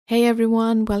Hey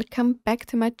everyone, welcome back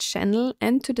to my channel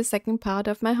and to the second part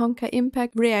of my Honkai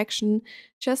Impact reaction.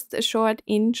 Just a short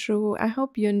intro. I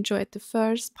hope you enjoyed the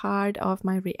first part of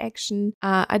my reaction.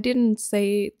 I didn't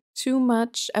say too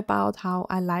much about how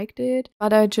I liked it,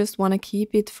 but I just want to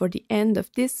keep it for the end of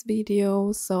this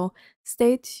video, so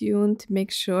stay tuned to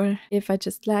make sure if I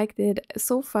just liked it.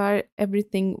 So far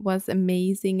everything was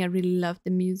amazing. I really loved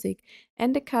the music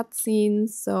and the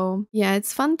cutscenes, so yeah,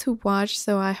 it's fun to watch.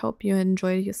 So I hope you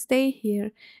enjoy your stay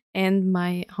here and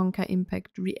my Honkai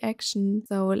Impact reaction.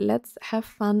 So let's have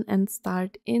fun and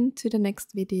start into the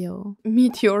next video.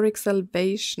 Meteoric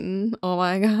Salvation, oh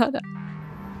my god.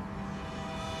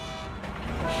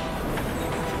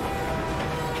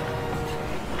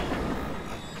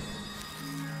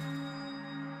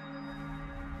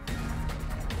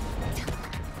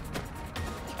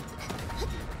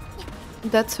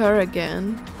 That's her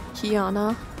again,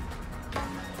 Kiana.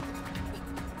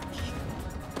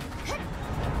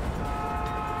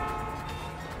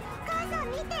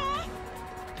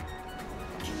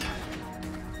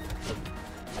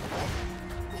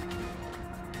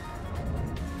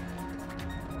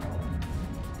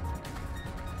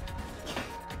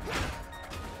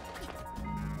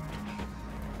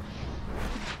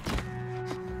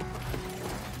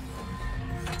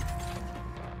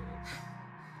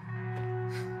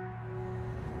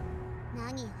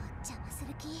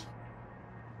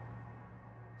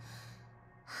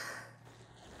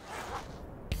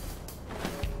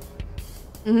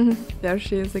 There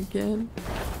she is again.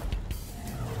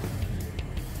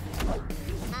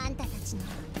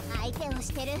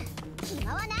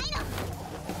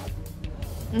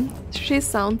 She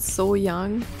sounds so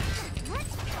young.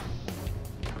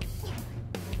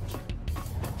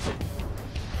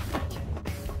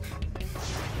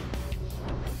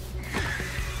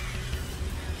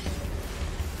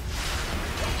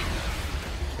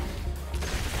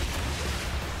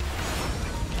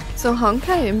 So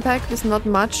Honkai Impact is not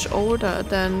much older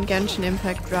than Genshin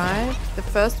Impact, right? The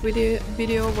first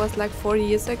video was like 4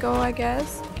 years ago, I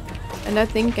guess. And I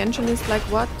think Genshin is like,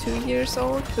 what, 2 years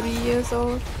old? 3 years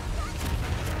old?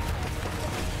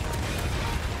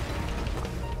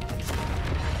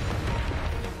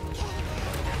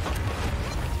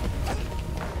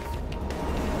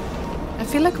 I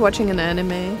feel like watching an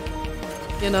anime.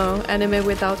 You know, anime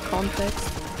without context.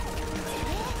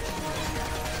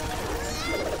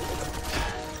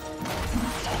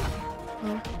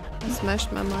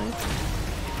 Smashed my mic.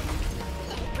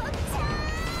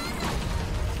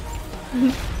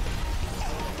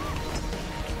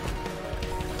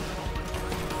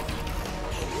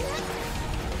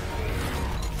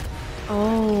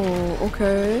 Oh,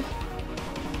 okay.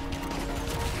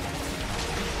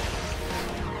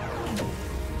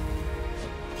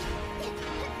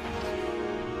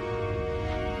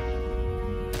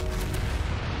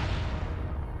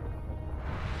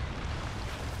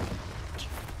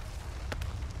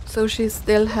 So she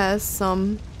still has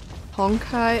some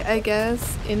Honkai, I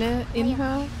guess, in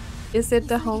her. Is it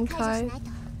the Honkai?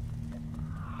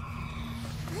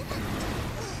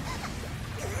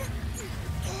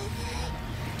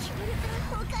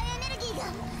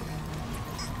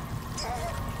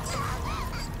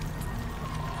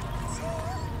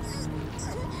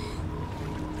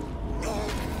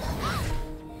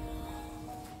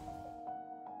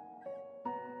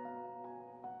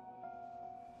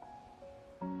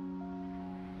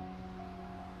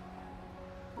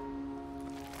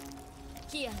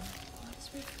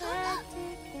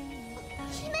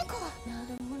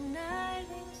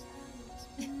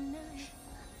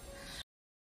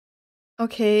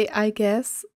 Okay, I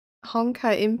guess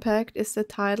Honkai Impact is the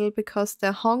title because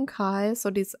the Honkai,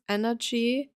 so this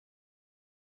energy,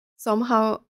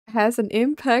 somehow has an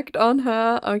impact on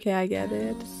her. Okay, I get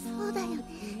it.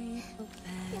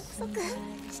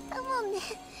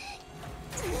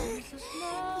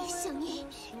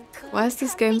 Why is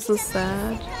this game so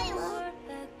sad?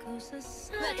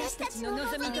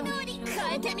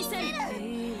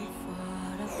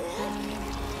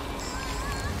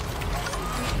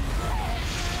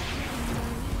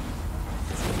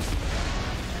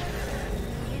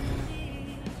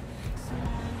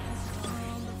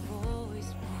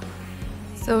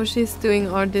 So she's doing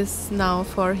all this now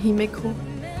for Himeko,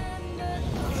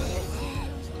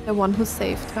 the one who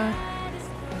saved her.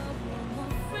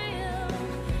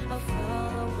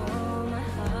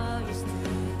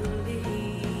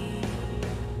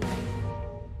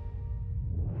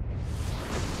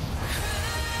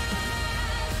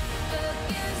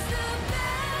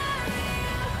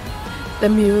 The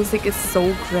music is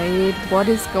so great. What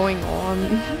is going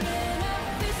on?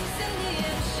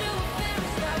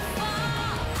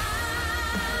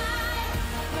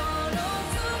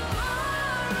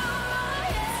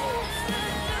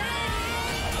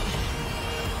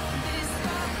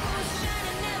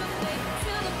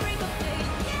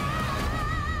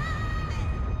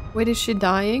 Wait, is she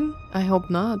dying? I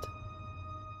hope not.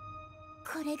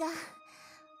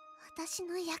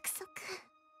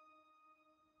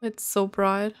 It's so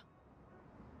bright.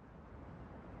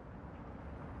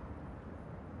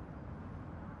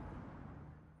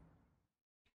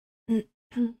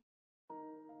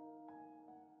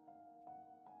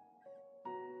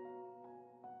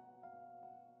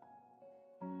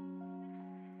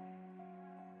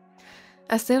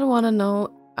 I still want to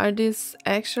know, are these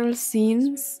actual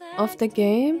scenes of the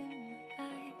game?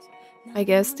 I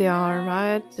guess they are,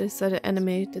 right? These are the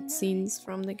animated scenes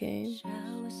from the game.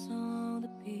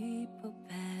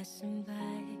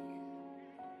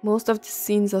 Most of the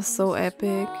scenes are so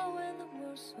epic.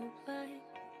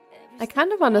 I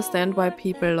kind of understand why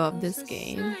people love this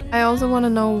game. I also want to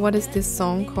know, what is this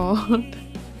song called?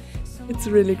 It's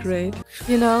really great.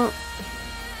 You know?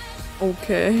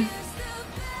 Okay.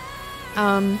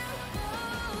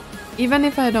 Even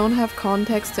if I don't have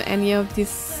context to any of these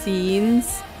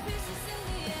scenes,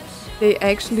 they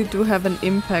actually do have an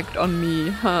impact on me,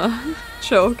 huh?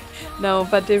 Joke. No,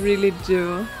 but they really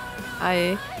do.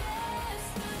 I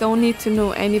don't need to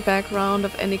know any background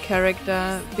of any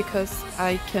character because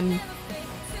I can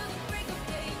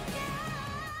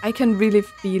really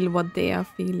feel what they are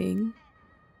feeling.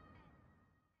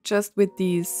 Just with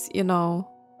these, you know,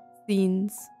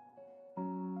 scenes.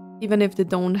 Even if they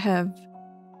don't have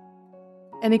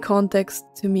any context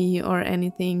to me or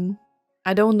anything.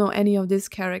 I don't know any of these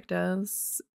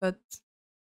characters, but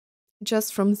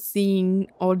just from seeing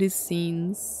all these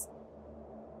scenes,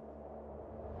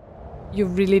 you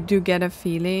really do get a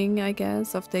feeling, I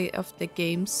guess, of the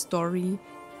game's story.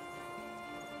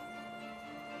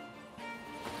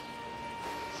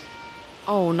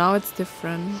 Oh, now it's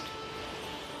different.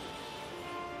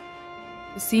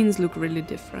 The scenes look really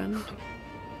different.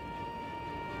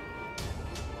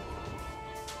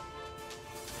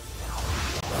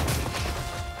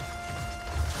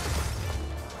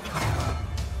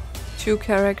 Two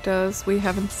characters we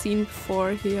haven't seen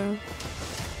before here.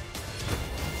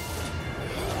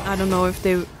 I don't know if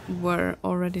they were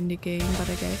already in the game, but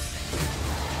I guess.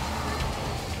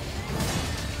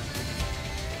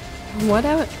 What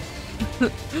are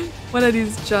what are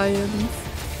these giants?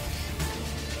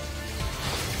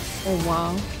 Oh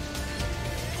wow.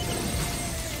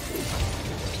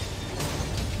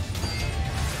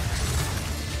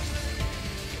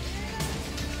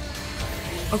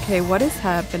 Okay, what is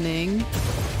happening?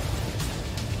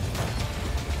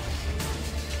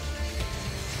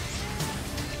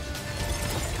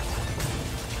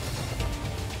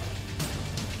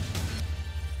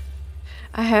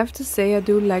 I have to say I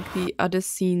do like the other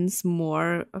scenes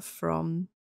more from,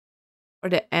 or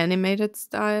the animated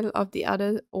style of the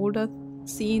other older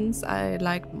scenes I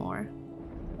liked more.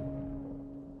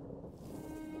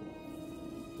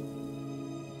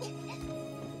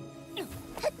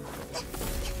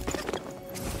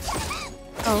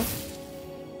 Oh,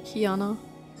 Kiana.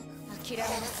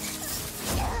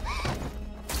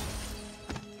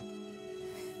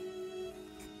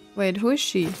 Wait, who is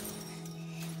she?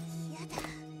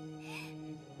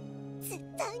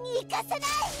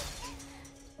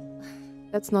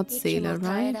 That's not Sailor,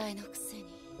 right?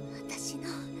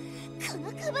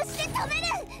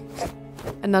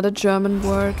 Another German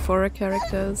word for a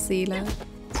character, Sailor.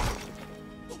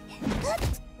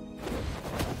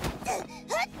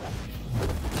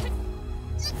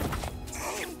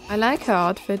 I like her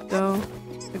outfit though,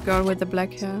 the girl with the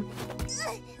black hair.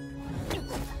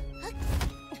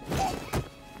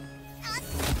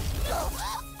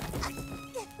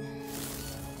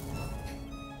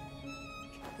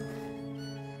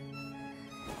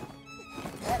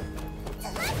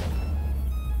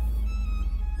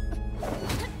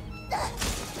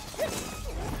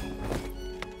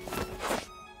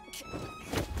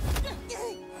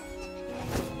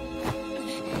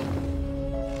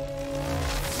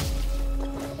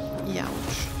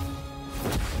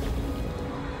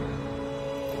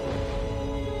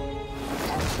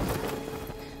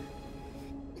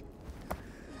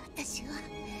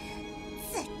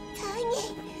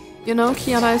 You know,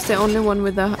 Kiana is the only one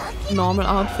with a normal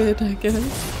outfit, I guess.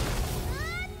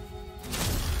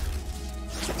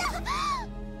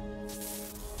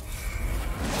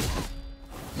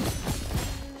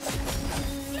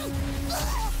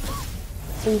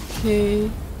 Okay.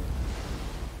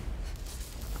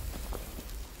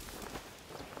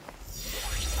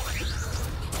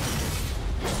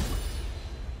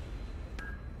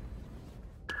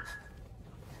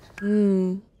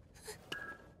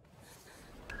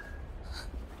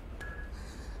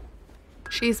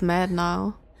 She's mad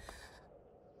now.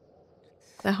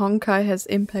 The Honkai has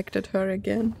impacted her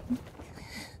again.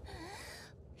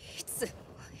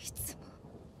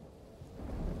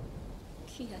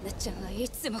 ヤナちゃんはい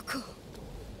つもこう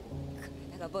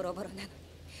体がボロボロなのに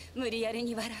無理やり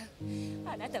に笑う。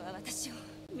あなたは私を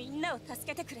みんなを助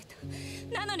けてくれた。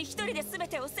なのに一人で全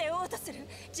てを背負おうとする。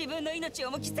自分の命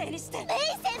をも犠牲にして。レイ先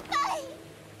輩、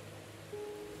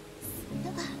そ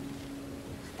れは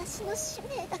私の使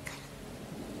命だから。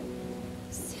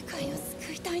世界を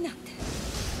救いたいなんて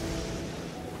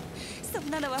そん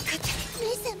なの分かってる。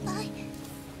レイ先輩、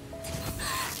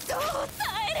どう耐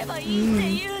えればいいって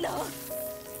いうの。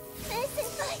レイ先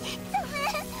輩、ダメ。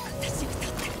私にと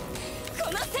って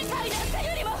この世界なんかよ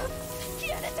りもキ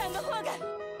ヤナちゃんの方が大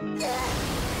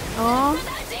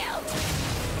事よ。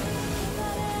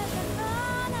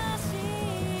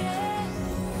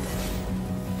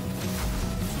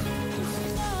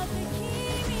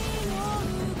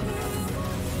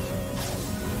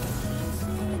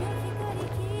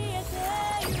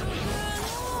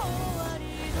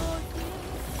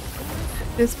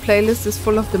This playlist is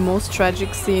full of the most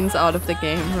tragic scenes out of the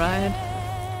game, right?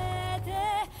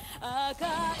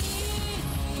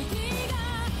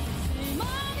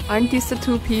 Aren't these the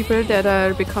two people that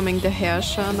are becoming the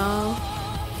Herrscher now?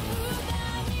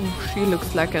 Ooh, she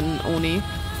looks like an Oni.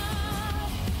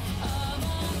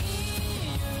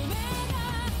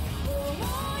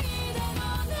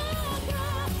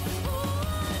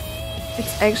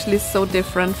 It's actually so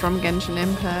different from Genshin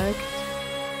Impact.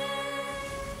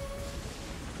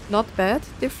 Not bad,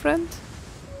 different,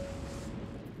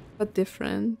 but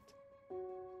different.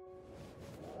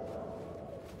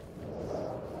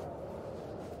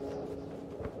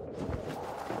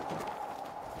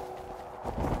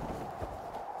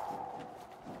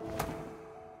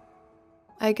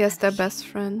 I guess they're best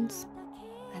friends.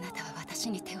 あなたは私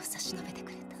に手を差し伸べて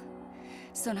くれた。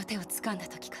その手を掴んだ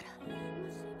時から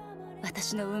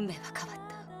私の運命は変わっ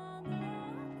た。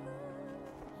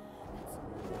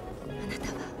あな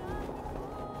たは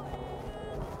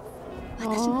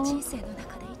私の人生の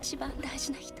中で一番大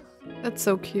事な人。That's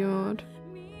so cute.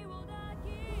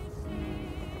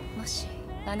 もし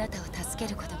あなたを助け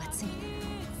ることが罪なら、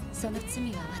その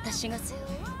罪は私が背負う。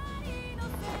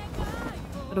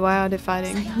 But why are they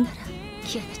fighting? さようなら、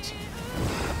キヤナちゃん。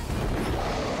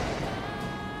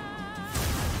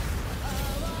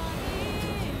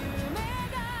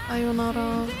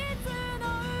Sayonara.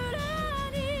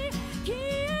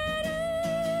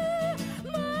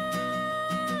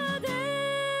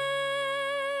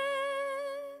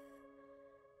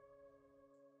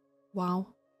 Wow.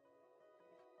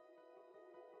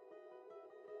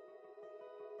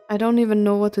 I don't even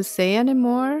know what to say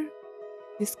anymore.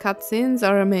 These cutscenes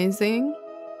are amazing.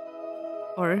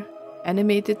 Or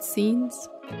animated scenes.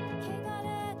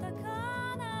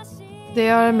 They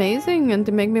are amazing and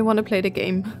they make me want to play the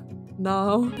game.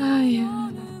 Now.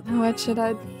 What should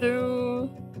I do?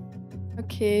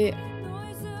 Okay.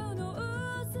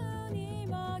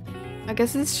 I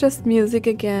guess it's just music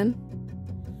again.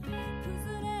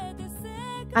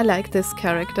 I like this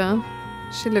character.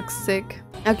 She looks sick.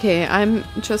 Okay, I'm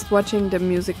just watching the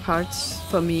music parts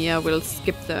for me. I will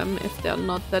skip them if they're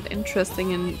not that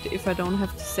interesting and if I don't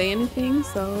have to say anything.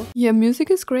 So yeah, music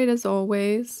is great as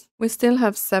always. We still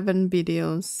have 7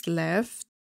 videos left.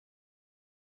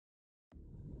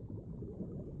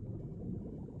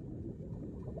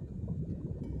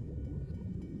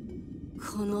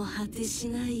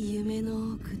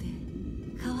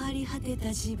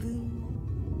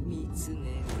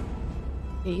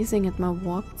 Gazing at my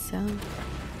warped self.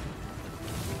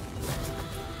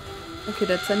 Okay,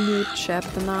 that's a new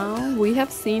chapter now. We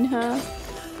have seen her.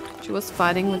 She was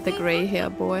fighting with the grey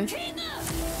hair boy.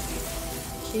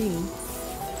 King.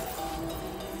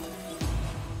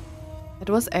 It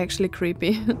was actually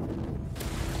creepy.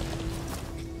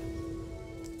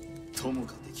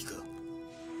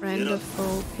 Friend or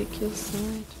foe, pick your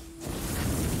side.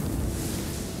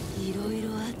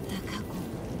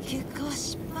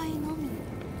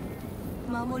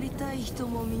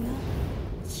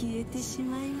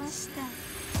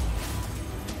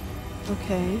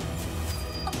 Okay.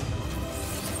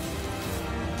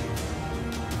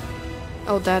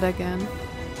 Oh, that again.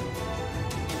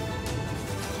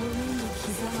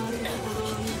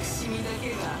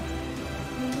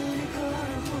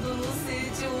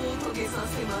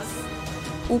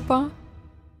 Upa?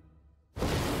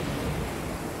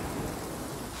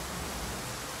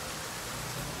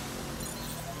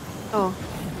 Oh.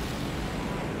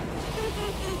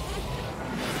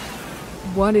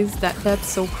 What is that? That's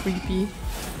so creepy.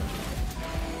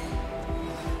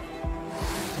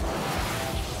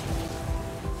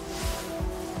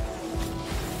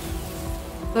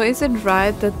 So is it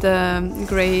right that the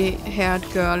grey-haired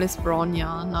girl is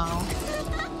Bronya now?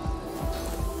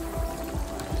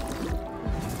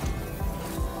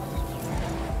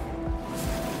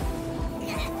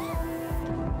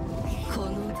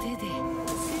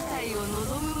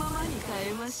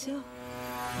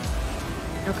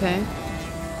 Okay.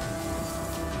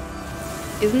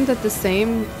 Isn't that the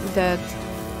same that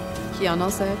Kiana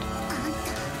said?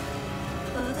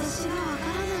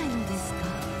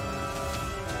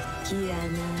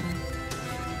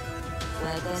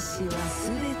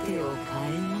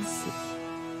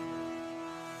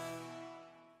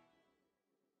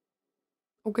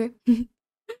 Okay.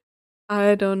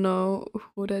 I don't know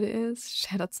who that is.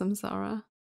 Shattered Samsara.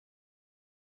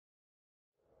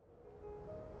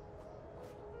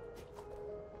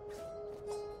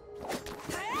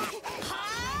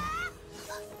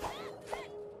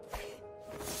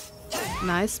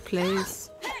 Nice place.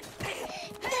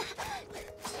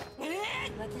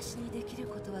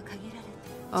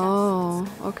 Oh,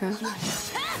 okay.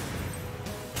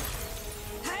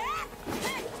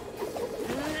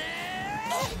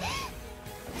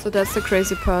 So that's the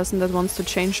crazy person that wants to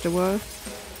change the world.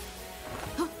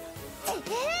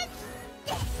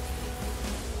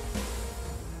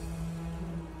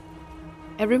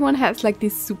 Everyone has like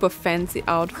these super fancy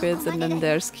outfits, and then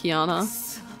there's Kiana.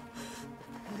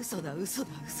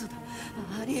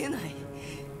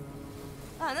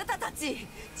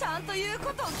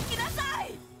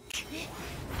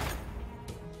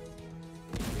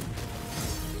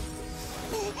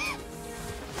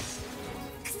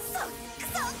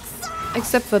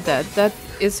 Except for that, that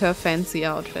is her fancy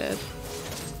outfit.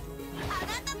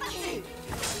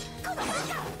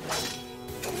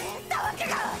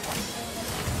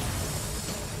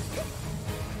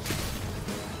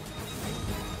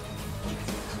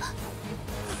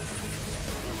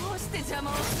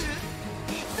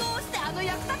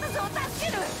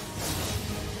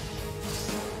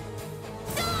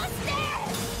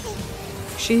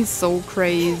 She's so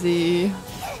crazy.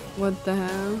 What the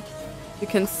hell? You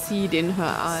can see it in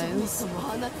her eyes.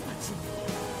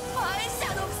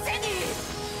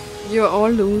 You're all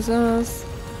losers.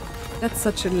 That's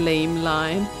such a lame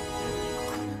line.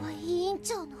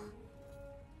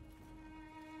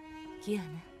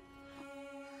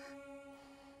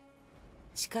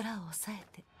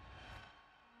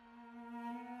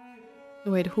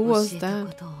 Wait, who was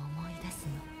that?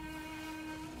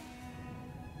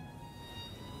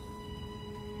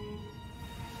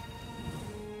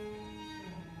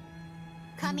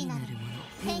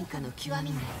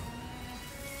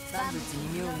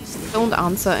 Don't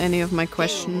answer any of my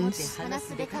questions.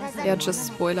 They are just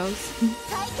spoilers.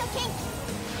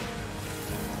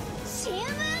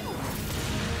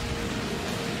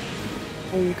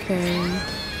 Okay.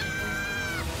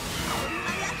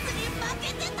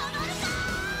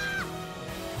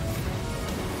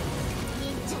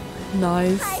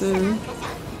 Nice.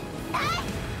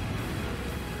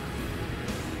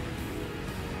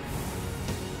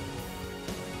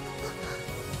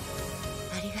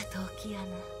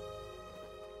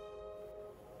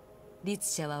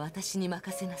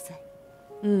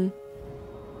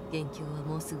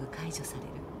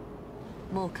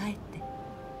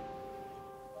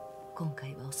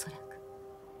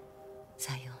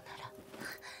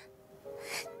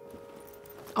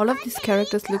 All of these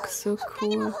characters look so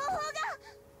cool.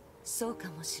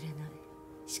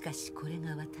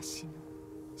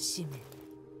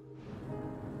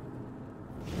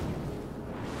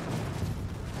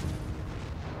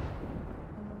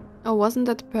 Oh, wasn't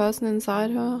that the person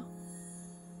inside her?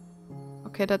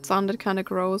 Okay, that sounded kind of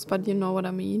gross, but you know what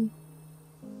I mean.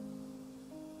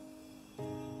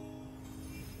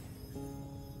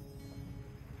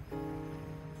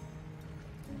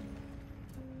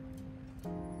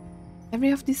 Every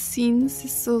of these scenes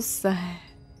is so sad.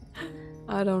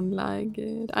 I don't like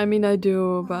it. I mean, I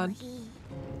do, but...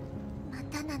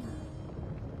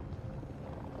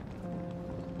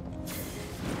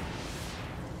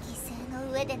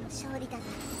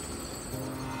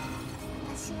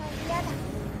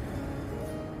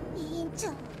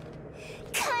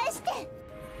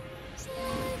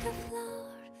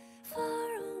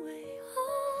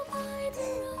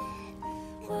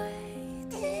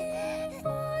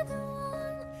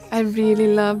 I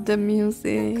really love the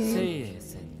music.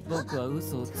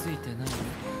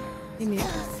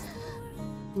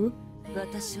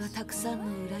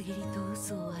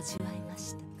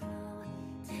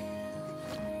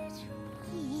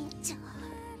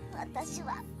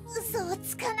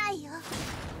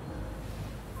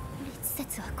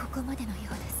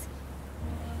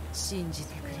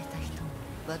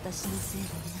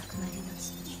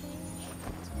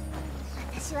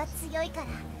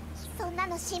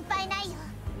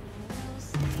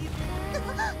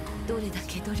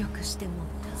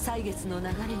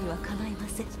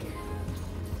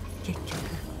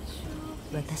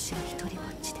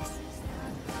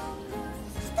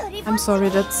 I'm sorry,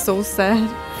 that's so sad.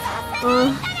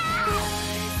 Uh.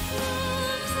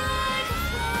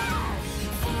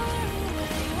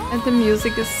 And the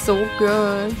music is so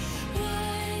good.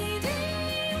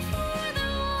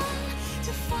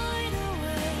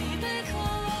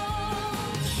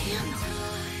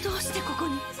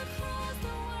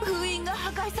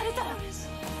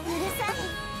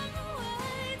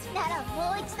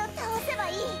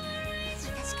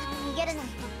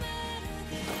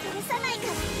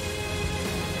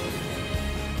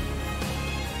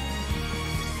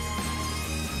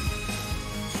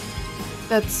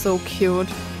 That's so cute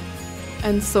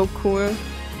and so cool.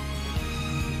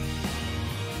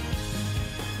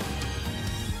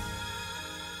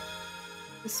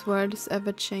 This world is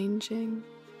ever changing.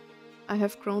 I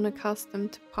have grown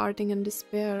accustomed to parting and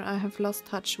despair. I have lost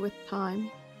touch with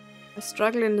time. I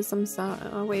struggle in the samsara.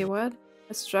 Oh, wait, what?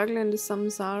 I struggle in the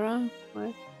samsara.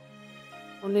 What?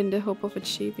 Only in the hope of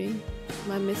achieving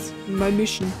my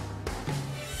mission.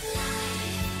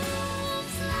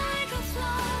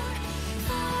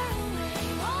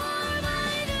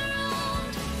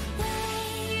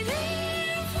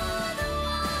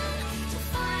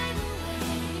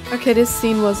 Okay, this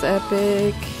scene was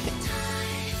epic.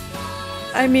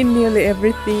 I mean, nearly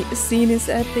every scene is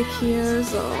epic here,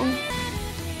 so...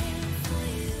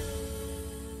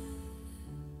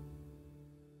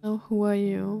 Oh, who are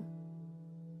you?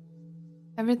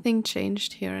 Everything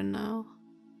changed here and now.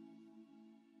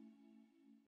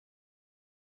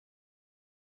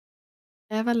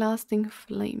 Everlasting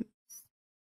flames.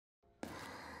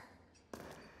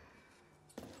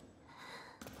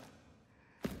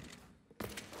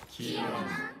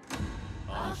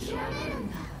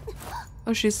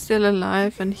 Oh, she's still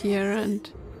alive and here and...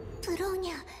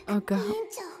 Oh god.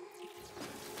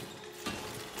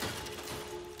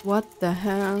 What the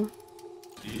hell?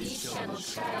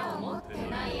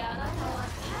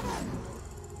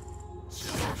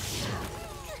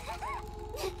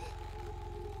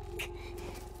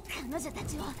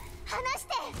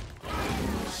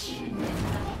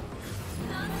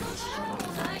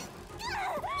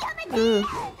 Ugh.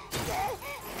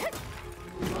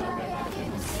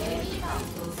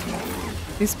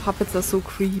 These puppets are so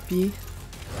creepy.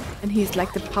 And he's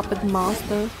like the puppet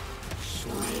master.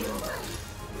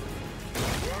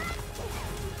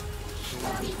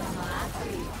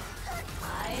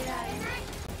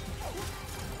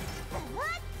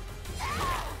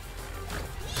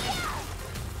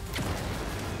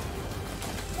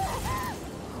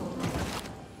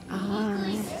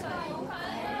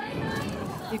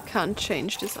 You can't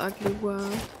change this ugly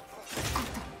world.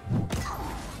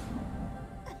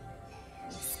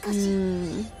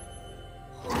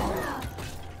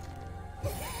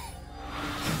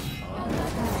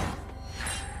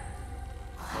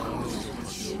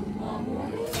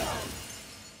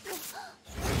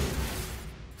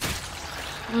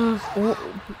 Oh.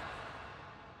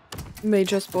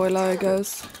 Major spoiler, I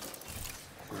guess.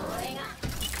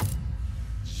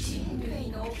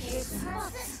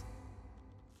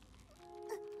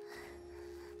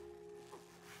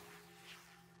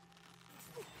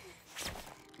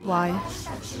 Why?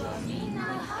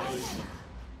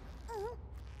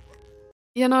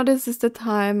 You know, this is the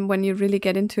time when you really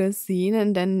get into a scene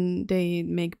and then they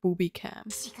make booby cam.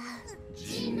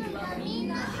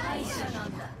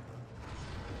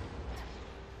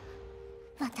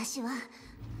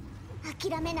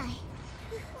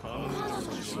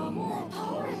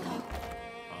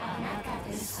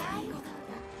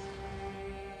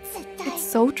 It's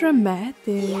so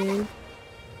dramatic.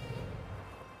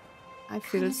 I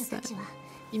feel sad.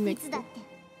 He makes it.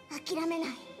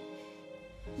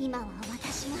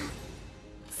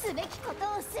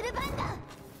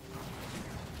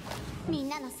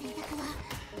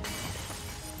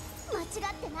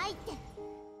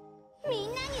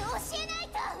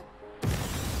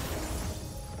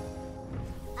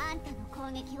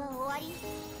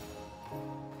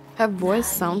 Her voice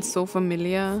sounds so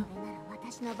familiar.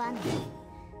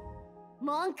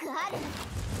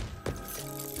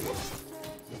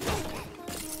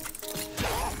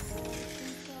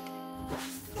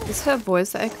 Is her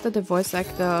voice actor the voice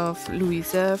actor of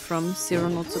Louisa from Zero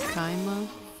no Tsukaima?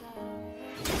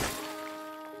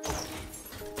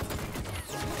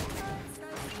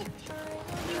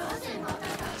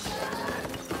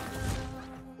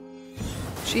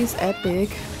 She's epic.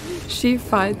 She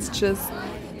fights just...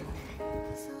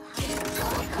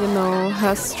 You know,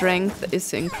 her strength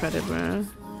is incredible.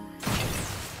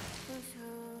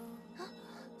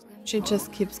 She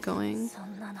just keeps going.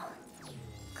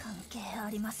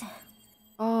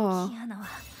 Oh.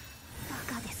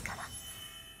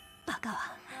 バカ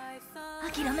は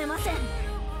諦めません。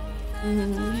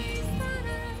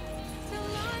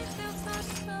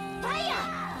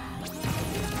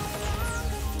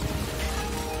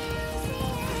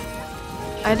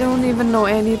I don't even know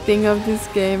anything of this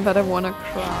game, but I wanna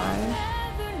cry.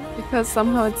 Because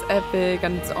somehow it's epic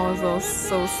and it's also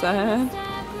so sad.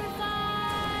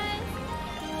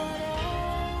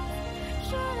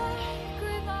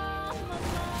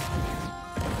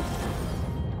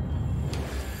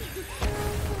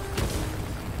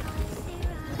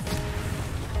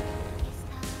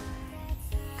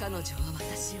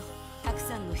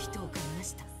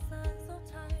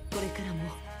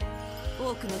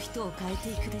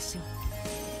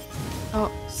 Oh.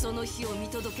 その日を見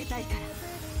届けたいから。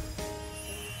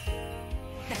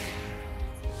だか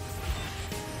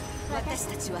ら私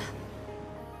たちは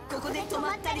ここで止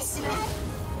まったりしない。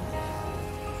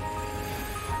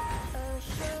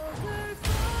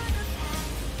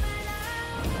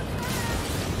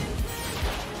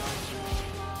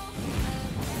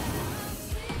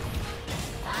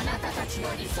あなたたち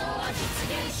の理想は実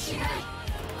現しない。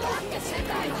だって世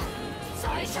界は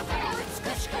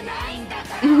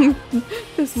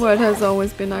This world has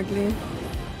always been ugly.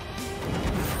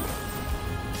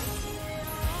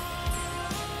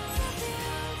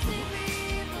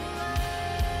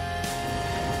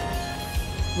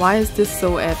 Why is this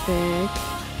so epic?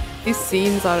 These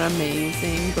scenes are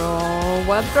amazing, bro.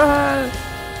 What the hell?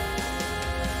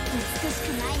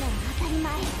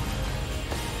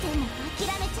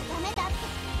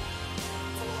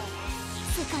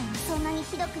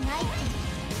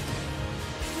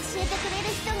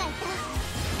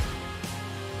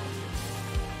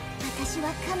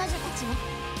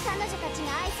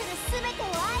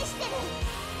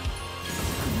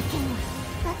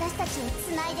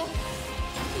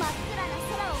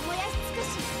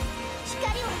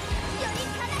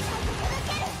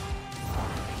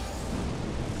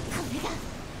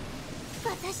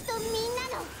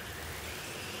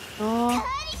 Oh.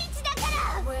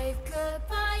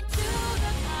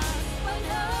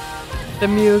 The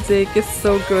music is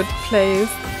so good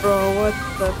placed, bro. What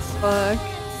the fuck?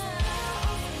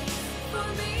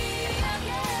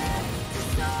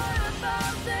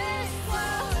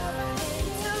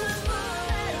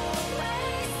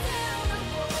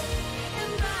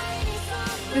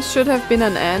 This should have been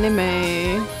an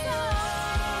anime.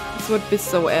 This would be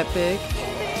so epic.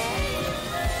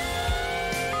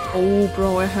 Oh,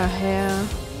 bro, her hair.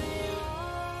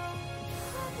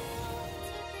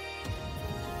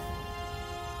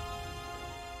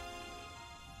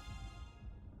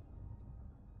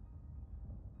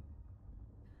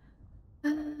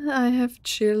 I have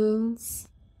chills.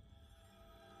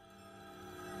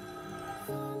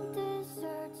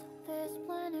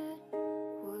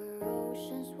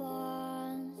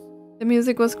 The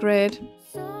music was great.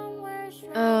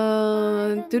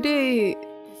 Do they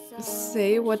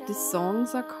say what the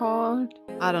songs are called?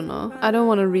 I don't know. I don't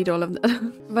want to read all of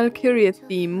that. Valkyria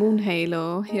theme, Moon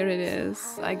Halo. Here it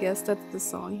is. I guess that's the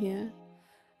song here.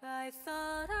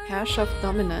 Cash of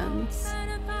Dominance.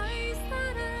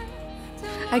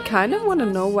 I kind of want to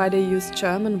know why they use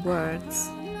German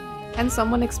words. Can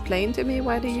someone explain to me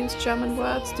why they use German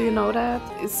words? Do you know that?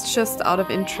 It's just out of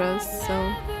interest,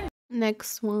 so...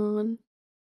 Next one.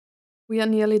 We are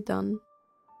nearly done.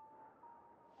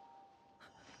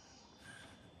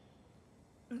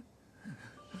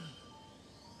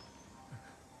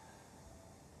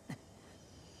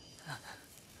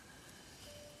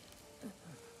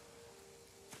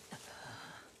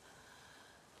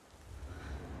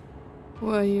 Who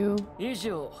are you?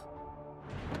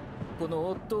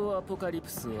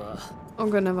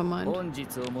 Okay, never mind.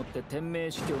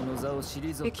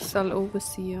 Pixel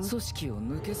Overseer.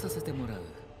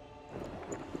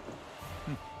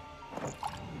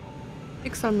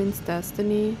 Pixel means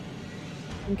destiny,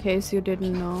 in case you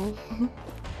didn't know.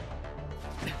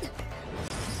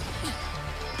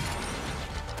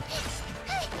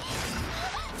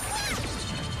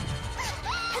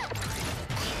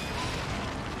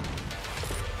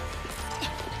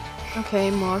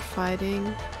 Okay, more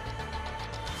fighting.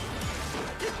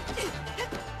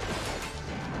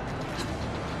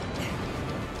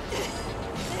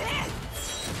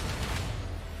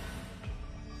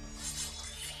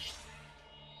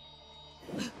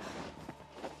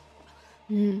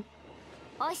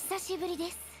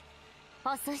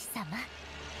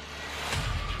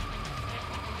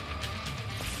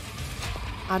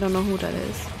 I don't know who that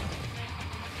is.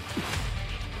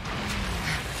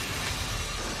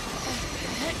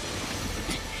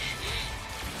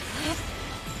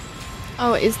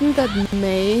 Oh, isn't that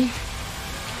May?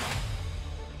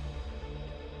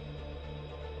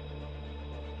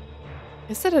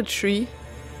 Is that a tree?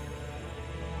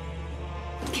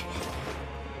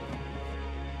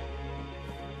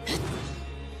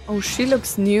 Oh, she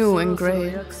looks new and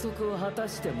great.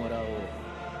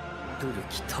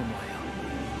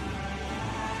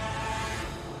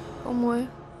 Tomoe.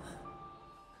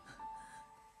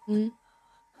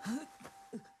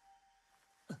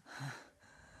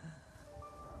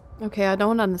 Okay, I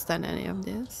don't understand any of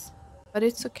this, but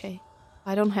it's okay.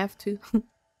 I don't have to.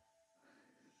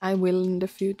 I will in the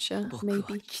future,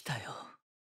 maybe.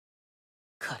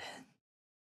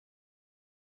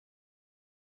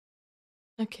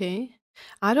 Okay.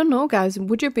 I don't know, guys.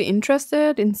 Would you be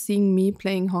interested in seeing me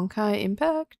playing Honkai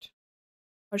Impact?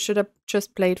 Or should I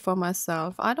just play it for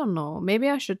myself? I don't know. Maybe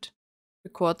I should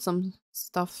record some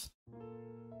stuff.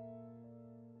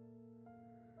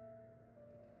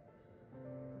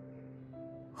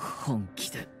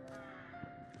 Honkai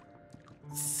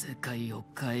世界を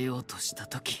変えようとした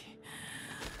とき、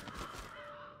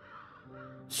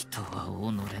人は己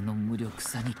の無力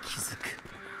さに気づく。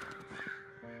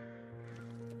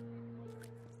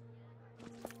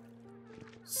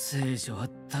聖女は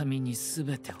民に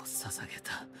全てを捧げ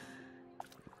た。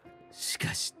し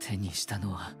かし手にした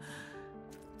のは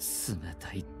冷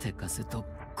たい手風と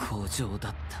荒情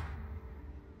だった。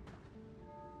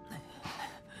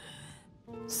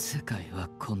世界は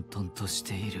混沌とし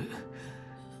ている。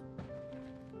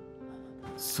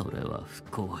それは不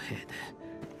公平で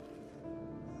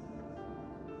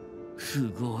不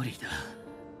合理だ。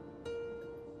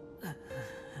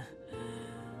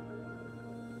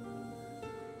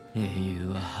英雄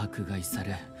は迫害さ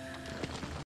れ。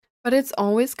But it's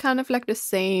always kind of like the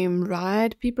same,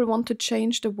 right? People want to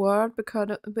change the world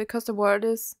because the world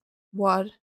is what?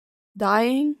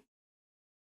 Dying?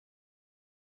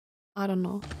 I don't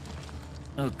know.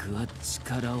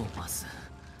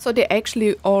 So they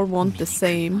actually all want the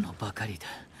same.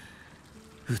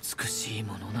 美しい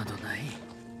ものなどない。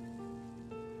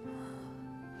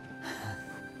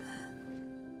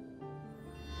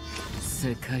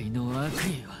世界の悪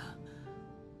意は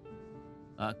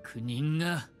悪人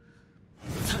が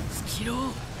断ち切ろう。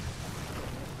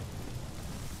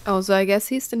Oh, so I guess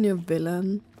he's the new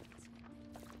villain.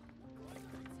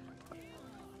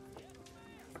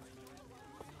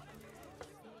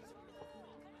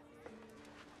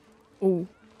 Oh,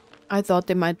 I thought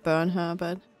they might burn her,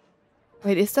 but...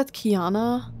 Wait, is that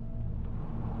Kiana?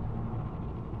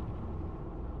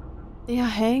 They are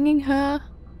hanging her?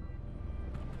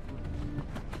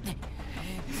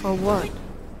 For what?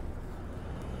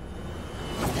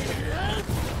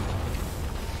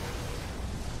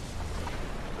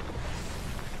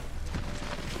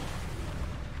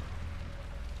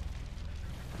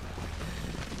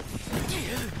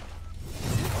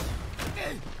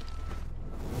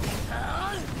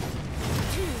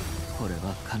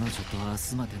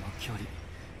 This までの距離、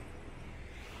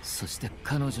そして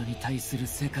彼女に対する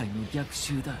世界の逆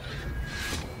襲だ。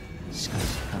しか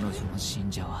し彼女の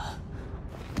信者は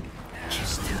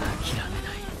決して諦め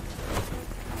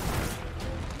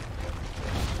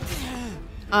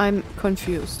ない。I'm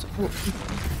confused.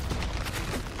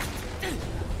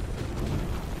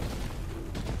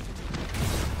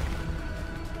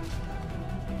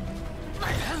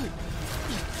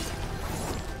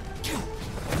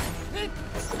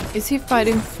 Is he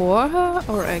fighting for her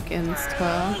or against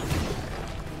her?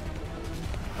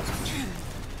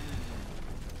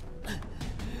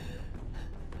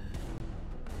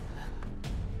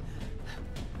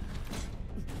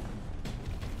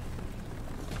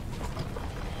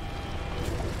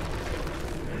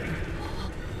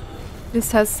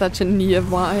 This has such a Nier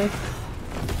vibe.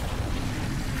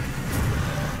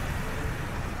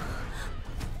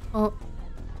 Oh.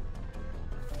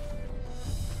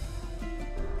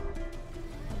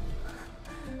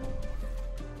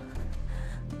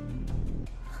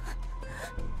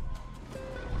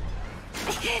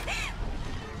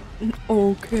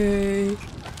 Okay.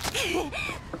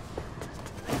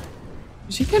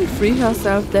 She can free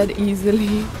herself that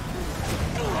easily.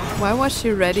 Why was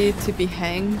she ready to be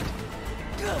hanged?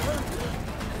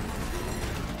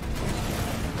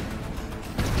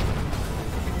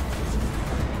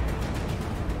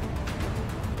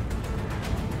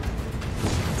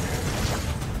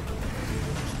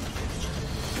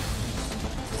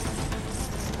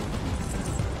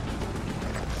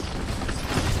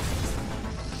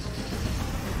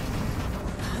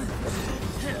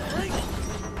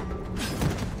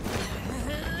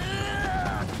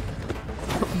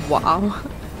 Wow.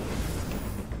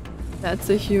 That's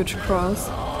a huge cross.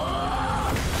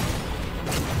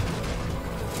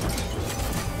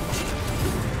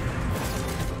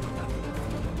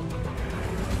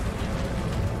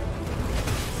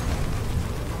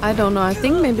 I don't know. I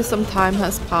think maybe some time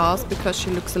has passed because she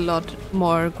looks a lot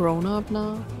more grown up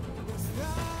now.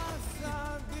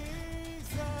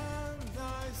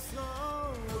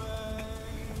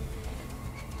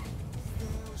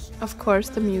 Of course,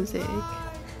 the music.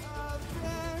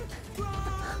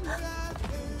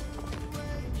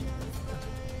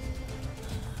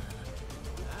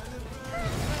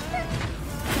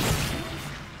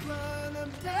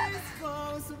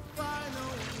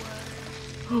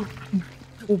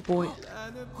 Oh boy.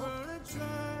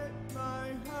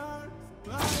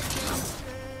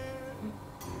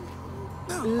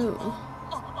 Ew.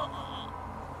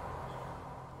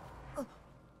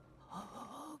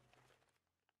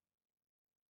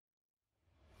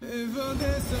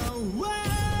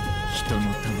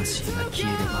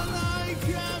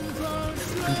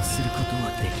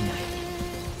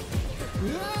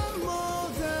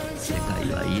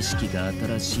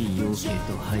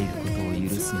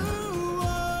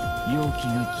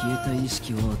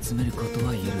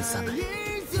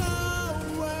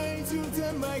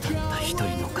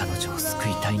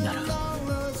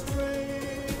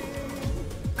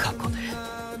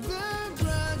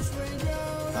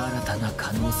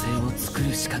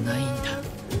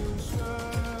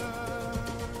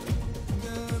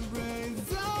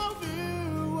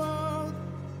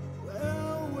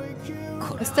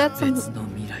 Is that some...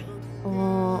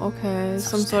 Oh, okay.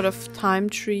 Some sort of time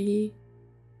tree.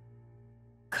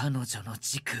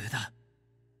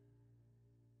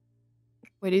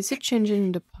 Wait, is it changing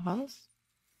in the past?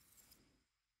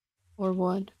 Or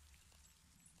what?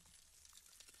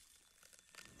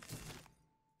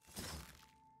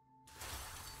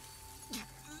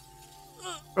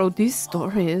 Bro, these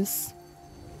stories...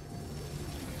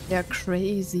 They're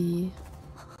crazy.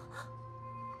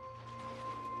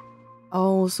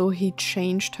 Oh, so he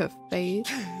changed her fate.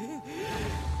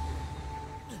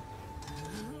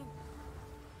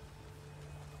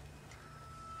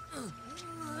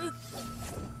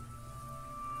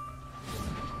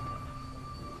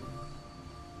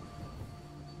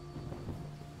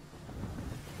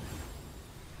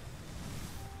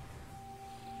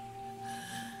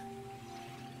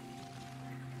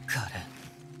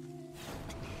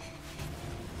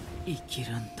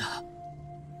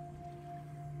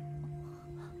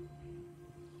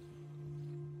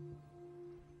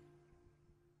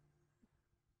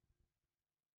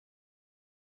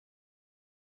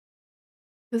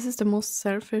 This is the most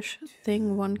selfish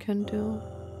thing one can do.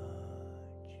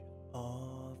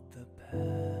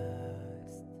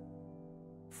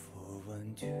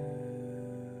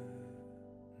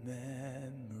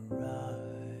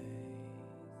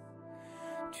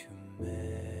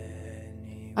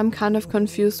 I'm kind of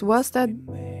confused. Was that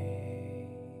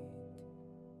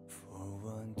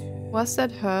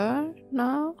her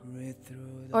now?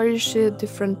 Or is she a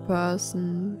different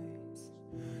person?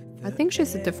 I think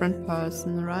she's a different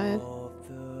person, right?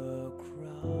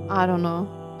 I don't know.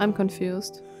 I'm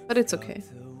confused. But it's okay.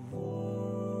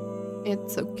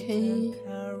 It's okay.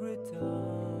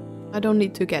 I don't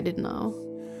need to get it now.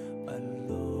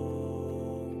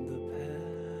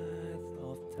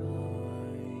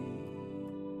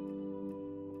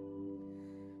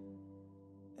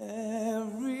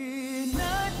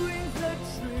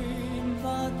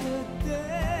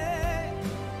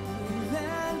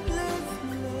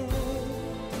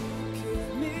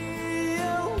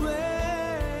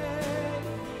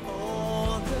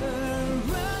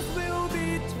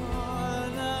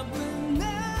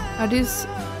 Are these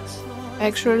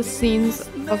actual scenes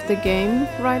of the game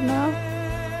right now?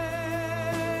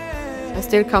 I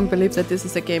still can't believe that this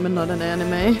is a game and not an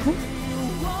anime.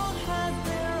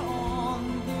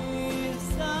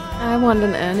 I want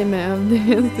an anime of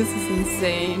this. This is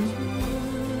insane.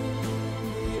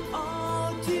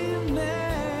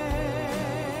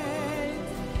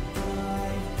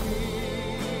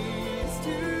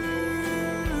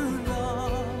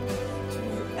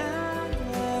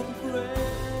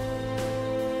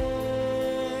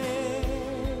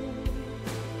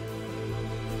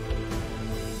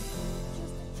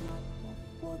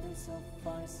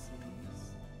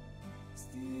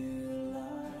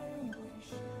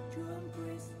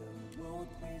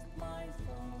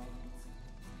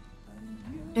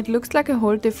 It looks like a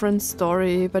whole different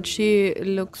story, but she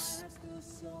looks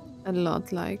a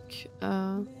lot like...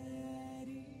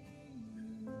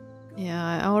 Yeah,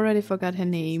 I already forgot her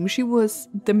name. She was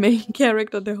the main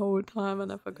character the whole time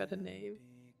and I forgot her name.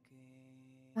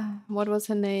 What was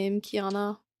her name?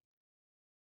 Kiana,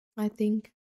 I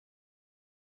think.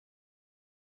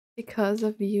 Because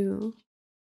of you.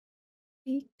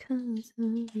 Because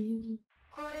of you.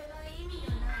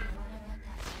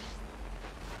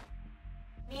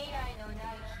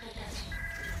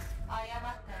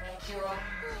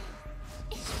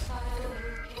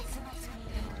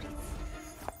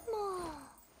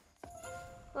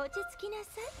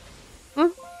 Hmm?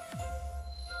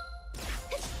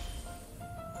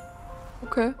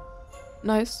 Okay.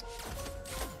 Nice.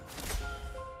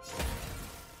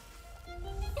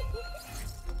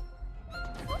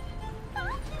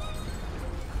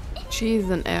 She's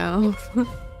an elf.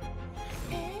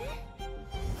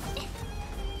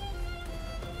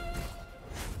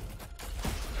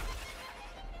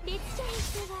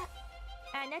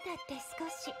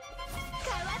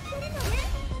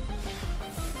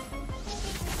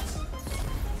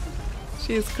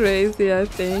 She's crazy, I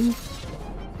think.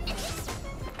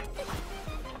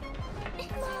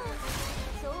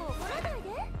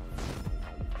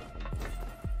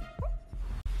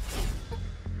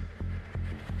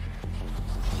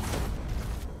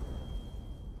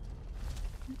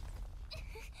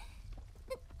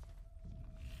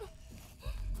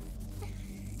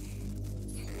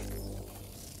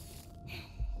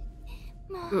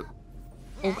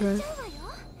 Okay.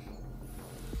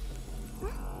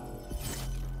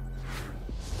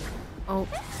 Oh.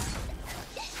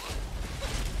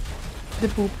 The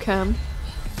boob cam.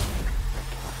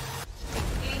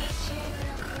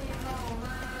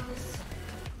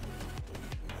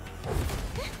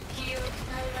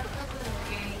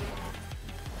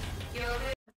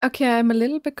 Okay, I'm a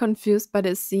little bit confused by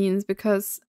the scenes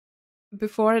because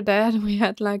before that we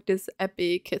had like this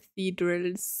epic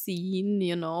cathedral scene,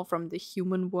 you know, from the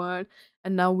human world,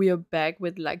 and now we are back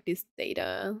with like this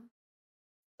data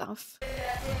stuff.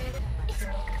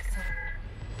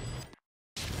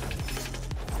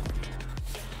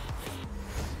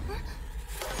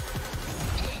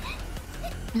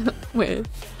 Wait.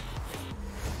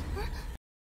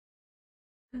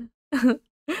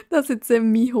 Does it say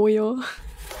MiHoYo?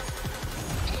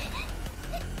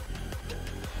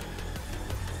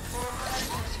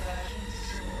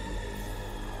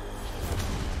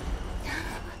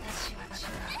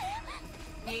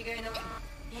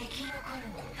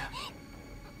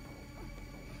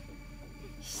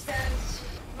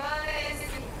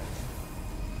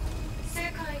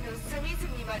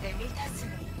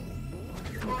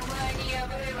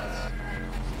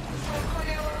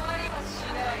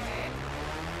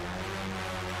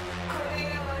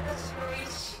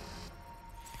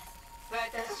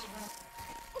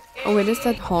 Oh wait, is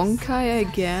that Honkai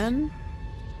again?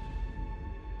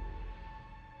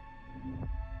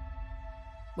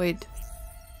 Wait,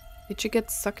 did she get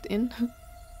sucked in?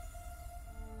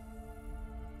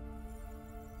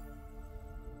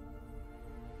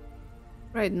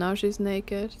 Right now she's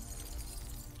naked.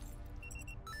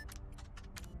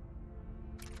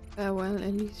 Farewell,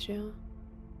 Alicia.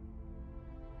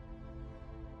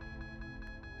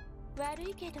 悪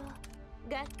いけど、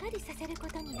がっかりさせるこ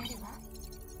とになるわ。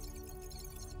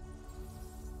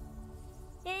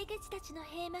英傑たちの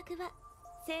閉幕は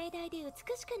盛大で美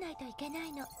しくないといけな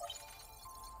いの。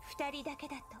二人だけ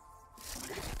だと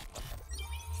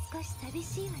少し寂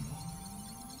しいわね。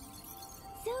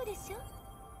そうでしょ？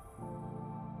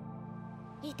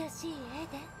愛しいエ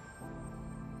デン。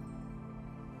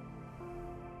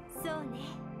そうね、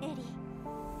エリー。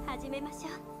始めましょ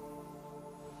う。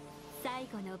最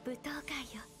後の舞踏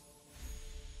会よ。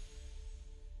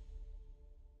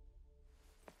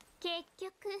結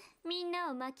局みん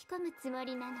なを巻き込むつも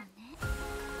りなのね。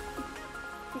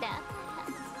だから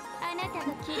あなた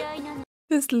が嫌いなの。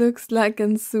This looks like a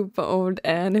super old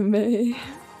anime. エ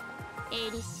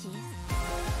リシア。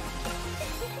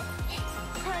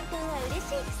本当は嬉し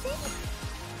いくせに。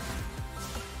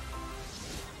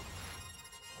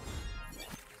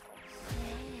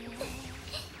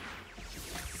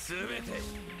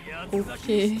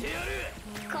Okay.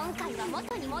 今回は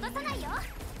元に戻さないよ。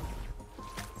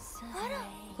あら、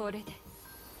これで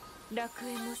楽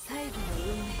園の最後の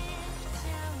運命。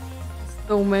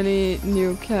So many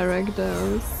new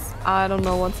characters. I don't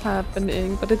know what's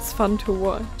happening, but it's fun to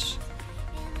watch.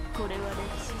 これは歴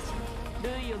史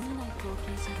上類を見ない光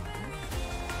景じゃろ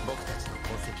う。僕たちの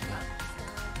功績が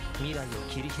未来を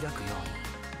切り開くように。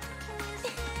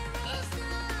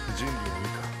準備はいい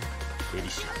か、エリ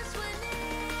シア。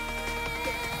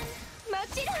も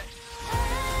ちろん。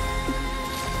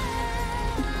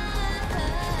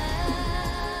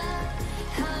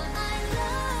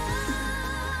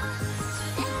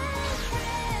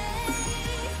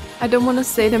I don't want to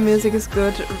say the music is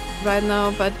good right now,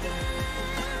 but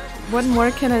what more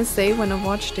can I say when I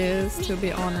watch this, to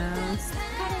be honest?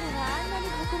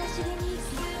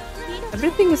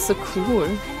 Everything is so cool.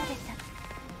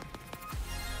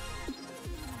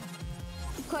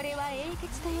 これは英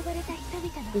傑と呼ばれた人々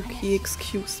の Okay, 話。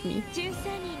 excuse me. 13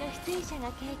人の出演者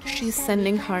が経験 She's した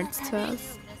sending 未開の hearts to 旅。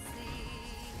 us.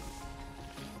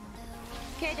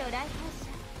 けど来訪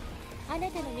者、あな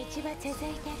たの道は続いて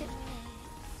る。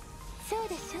そう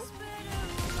でしょ。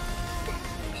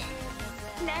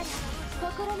なら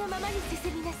心のままに進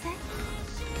みなさい。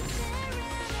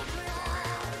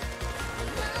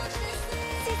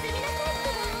進みなさい。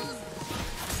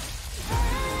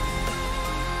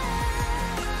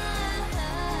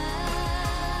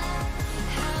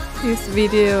 These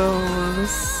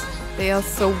videos, they are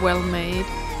so well made.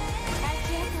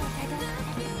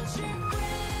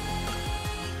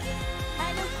 あ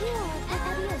の日を追った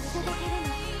旅を見届けるの。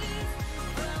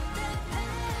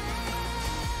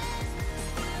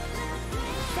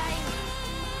最後、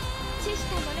死し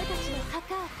た者たちの墓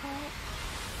を越え、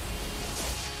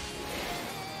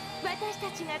私た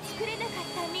ちが作れなかっ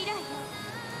た未来を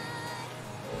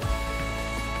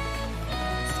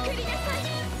作りなさい。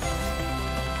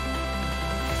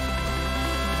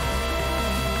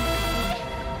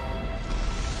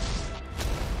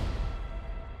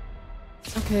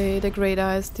 Okay, the Great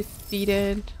Eye is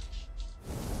defeated.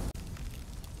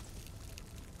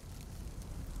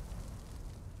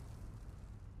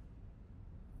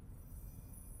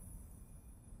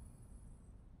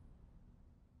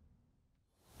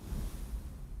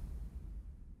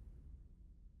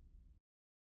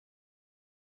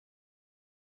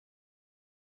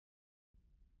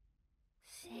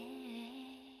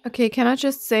 Okay, can I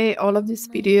just say all of these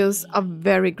videos are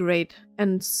very great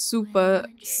and super,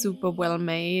 super well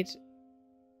made.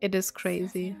 It is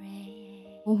crazy.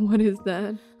 Oh, what is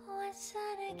that?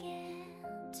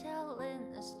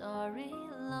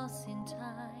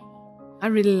 I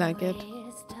really like it.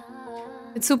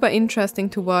 It's super interesting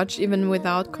to watch even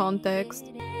without context.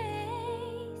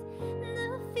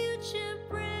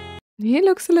 He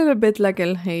looks a little bit like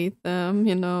I'll hate them,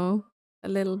 you know, a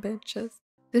little bit just.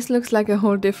 This looks like a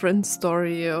whole different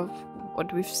story of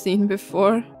what we've seen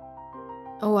before.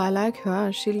 Oh, I like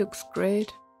her. She looks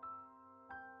great.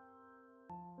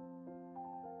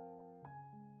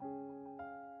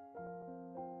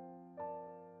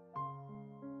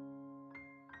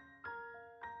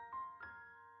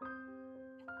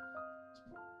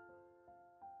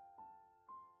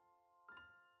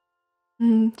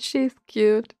 She's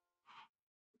cute.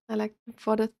 I like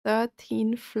for the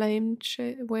 13 flame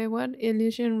wait, what?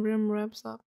 Elysian Rim wraps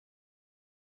up.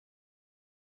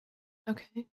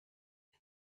 Okay.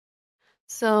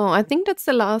 So I think that's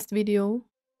the last video.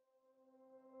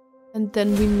 And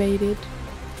then we made it.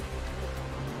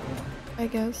 I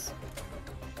guess.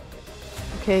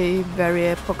 Okay, very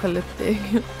apocalyptic.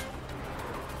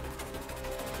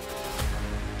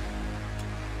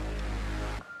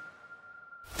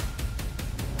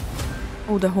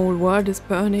 Oh, the whole world is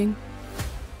burning.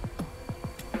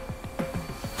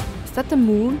 Is that the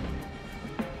moon?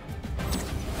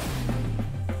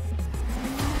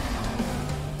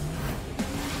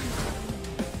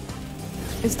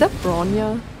 Is that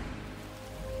Bronya?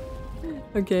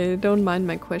 Okay, don't mind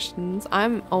my questions.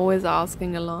 I'm always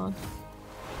asking a lot.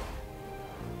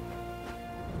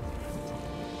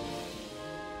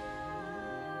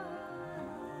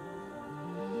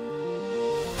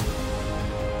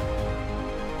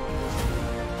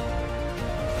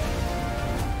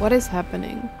 What is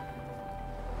happening?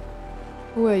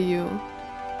 Who are you?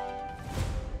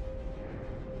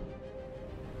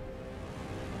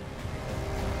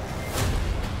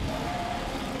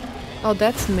 Oh,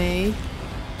 that's May.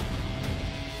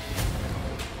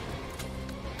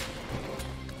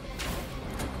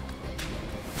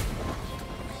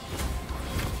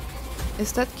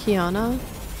 Is that Kiana?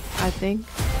 I think.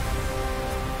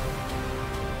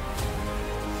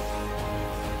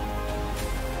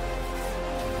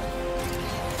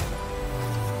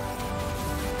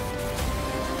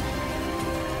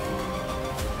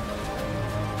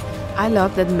 I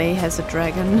love that May has a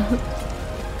dragon.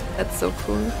 That's so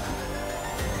cool.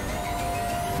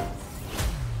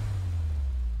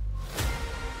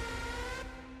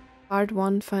 Part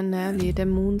 1 finale, the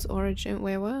moon's origin.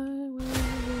 Wait, what?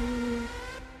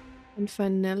 And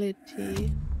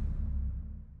finality.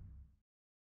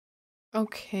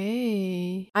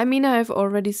 Okay. I mean, I've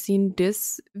already seen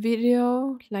this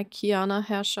video, like Kiana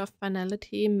Herrscher of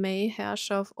Finality, May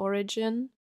Herrscher of Origin.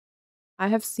 I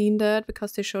have seen that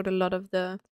because they showed a lot of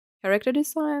the character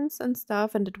designs and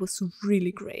stuff, and it was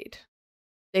really great.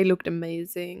 They looked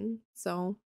amazing.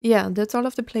 So yeah, that's all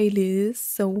of the playlist.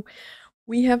 So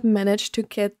we have managed to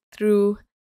get through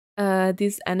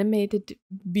these animated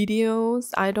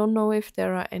videos. I don't know if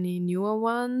there are any newer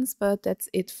ones, but that's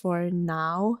it for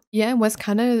now. Yeah, it was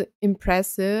kind of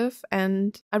impressive,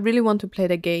 and I really want to play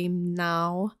the game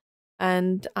now.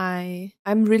 And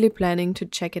I'm really planning to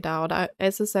check it out.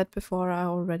 As I said before, I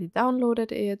already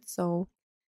downloaded it, so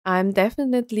I'm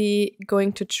definitely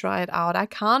going to try it out. I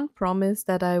can't promise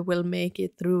that I will make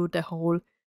it through the whole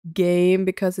game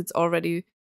because it's already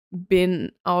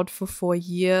been out for 4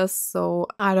 years. So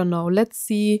I don't know. Let's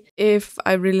see if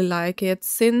I really like it.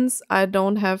 Since I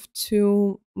don't have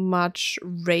too much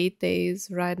raid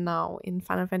days right now in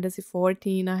Final Fantasy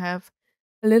XIV, I have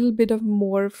a little bit of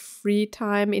more free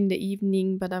time in the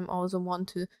evening, but I'm also want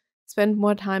to spend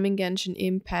more time in Genshin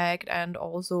Impact, and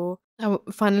also I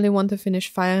finally want to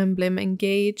finish Fire Emblem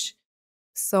Engage.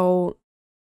 So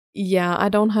yeah, I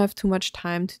don't have too much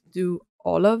time to do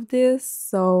all of this.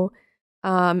 So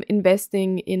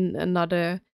investing in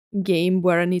another game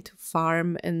where I need to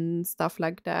farm and stuff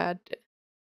like that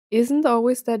isn't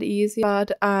always that easy.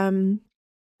 But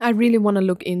I really want to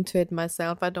look into it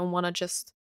myself. I don't want to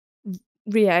just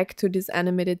react to these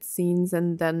animated scenes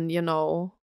and then,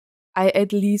 I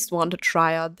at least want to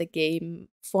try out the game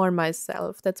for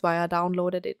myself. That's why I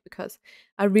downloaded it, because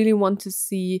I really want to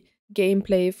see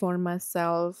gameplay for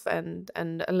myself and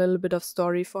a little bit of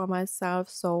story for myself.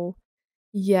 So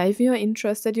yeah, if you're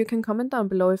interested, you can comment down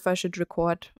below if I should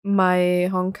record my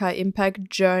Honkai Impact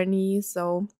journey.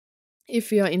 So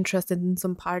if you're interested in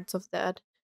some parts of that,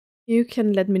 you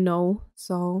can let me know.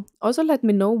 So also let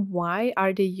me know, why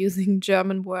are they using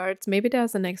German words? Maybe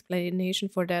there's an explanation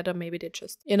for that, or maybe they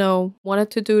just, wanted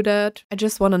to do that. I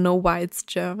just want to know why it's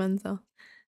German. So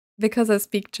because I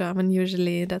speak German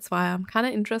usually, that's why I'm kind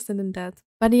of interested in that.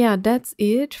 But yeah, that's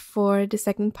it for the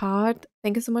second part.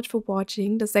 Thank you so much for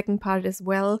watching the second part as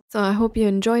well. So I hope you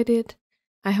enjoyed it.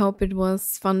 I hope it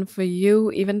was fun for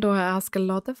you, even though I ask a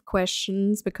lot of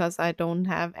questions, because I don't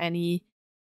have any,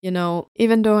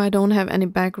 even though I don't have any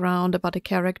background about the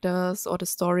characters or the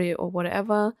story or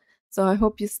whatever. So I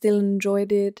hope you still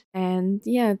enjoyed it. And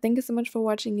yeah, thank you so much for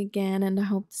watching again, and I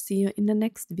hope to see you in the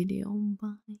next video.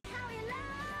 Bye.